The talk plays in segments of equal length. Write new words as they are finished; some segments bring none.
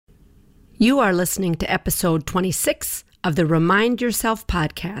You are listening to episode 26 of the Remind Yourself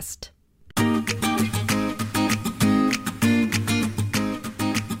podcast.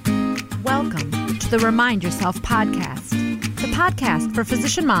 Welcome to the Remind Yourself podcast, the podcast for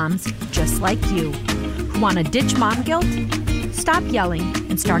physician moms just like you who want to ditch mom guilt, stop yelling,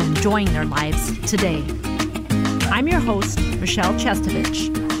 and start enjoying their lives today. I'm your host, Michelle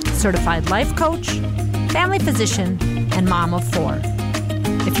Chestovich, certified life coach, family physician, and mom of 4.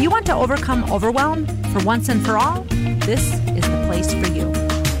 If you want to overcome overwhelm for once and for all, this is the place for you.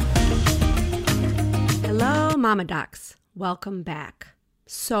 Hello, Mama Docs. Welcome back.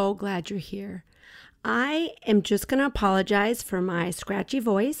 So glad you're here. I am just going to apologize for my scratchy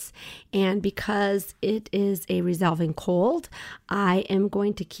voice, and because it is a resolving cold, I am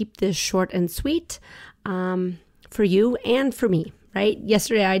going to keep this short and sweet for you and for me. Right?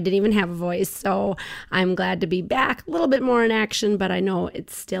 Yesterday, I didn't even have a voice, so I'm glad to be back. A little bit more in action, but I know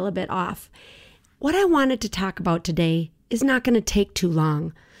it's still a bit off. What I wanted to talk about today is not going to take too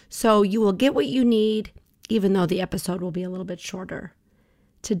long, so you will get what you need, even though the episode will be a little bit shorter.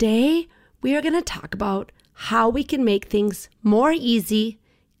 Today, we are going to talk about how we can make things more easy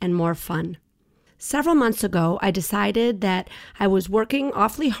and more fun. Several months ago, I decided that I was working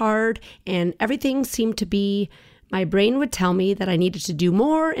awfully hard and everything seemed to be my brain would tell me that I needed to do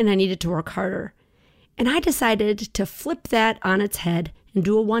more and I needed to work harder. And I decided to flip that on its head and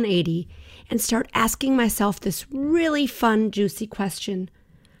do a 180 and start asking myself this really fun, juicy question.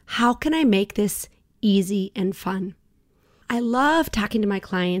 How can I make this easy and fun? I love talking to my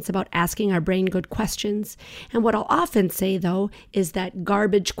clients about asking our brain good questions. And what I'll often say, though, is that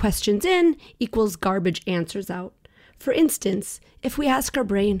garbage questions in equals garbage answers out. For instance, if we ask our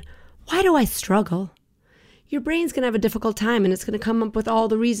brain, why do I struggle? Your brain's going to have a difficult time and it's going to come up with all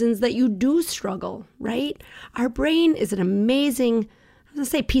the reasons that you do struggle, right? Our brain is an amazing, I was going to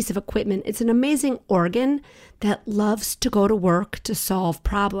say piece of equipment. It's an amazing organ that loves to go to work to solve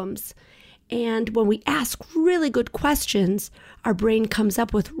problems. And when we ask really good questions, our brain comes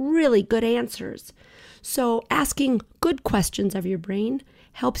up with really good answers. So asking good questions of your brain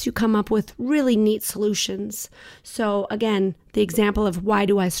helps you come up with really neat solutions. So again, the example of why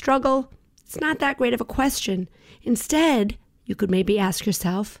do I struggle? It's not that great of a question. Instead, you could maybe ask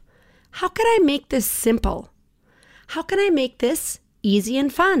yourself, how can I make this simple? How can I make this easy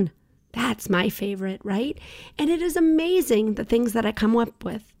and fun? That's my favorite, right? And it is amazing the things that I come up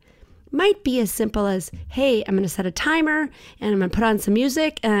with. Might be as simple as, hey, I'm going to set a timer and I'm going to put on some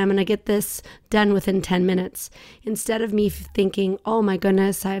music and I'm going to get this done within 10 minutes. Instead of me thinking, oh my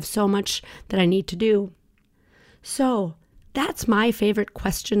goodness, I have so much that I need to do. So that's my favorite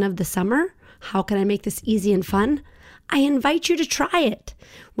question of the summer. How can I make this easy and fun? I invite you to try it.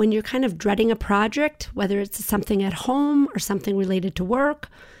 When you're kind of dreading a project, whether it's something at home or something related to work,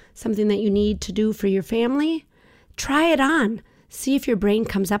 something that you need to do for your family, try it on. See if your brain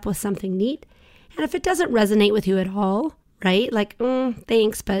comes up with something neat. And if it doesn't resonate with you at all, right? Like,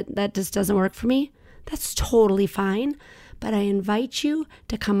 thanks, but that just doesn't work for me. That's totally fine. But I invite you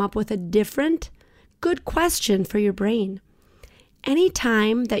to come up with a different, good question for your brain.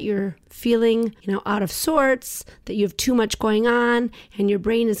 Anytime that you're feeling, out of sorts, that you have too much going on and your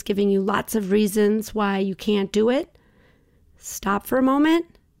brain is giving you lots of reasons why you can't do it, stop for a moment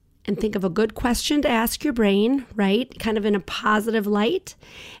and think of a good question to ask your brain, right? Kind of in a positive light.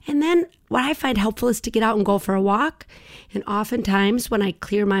 And then what I find helpful is to get out and go for a walk. And oftentimes when I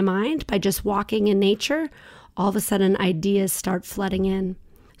clear my mind by just walking in nature, all of a sudden ideas start flooding in.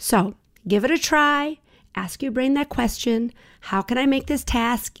 So give it a try. Ask your brain that question, how can I make this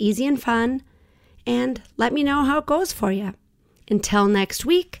task easy and fun? And let me know how it goes for you. Until next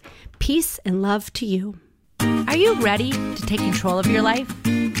week, peace and love to you. Are you ready to take control of your life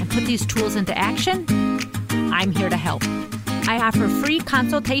and put these tools into action? I'm here to help. I offer free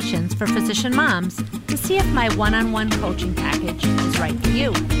consultations for physician moms to see if my one-on-one coaching package is right for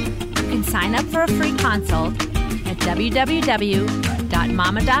you. You can sign up for a free consult at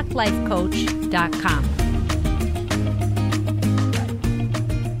www.mamadoclifecoach.com.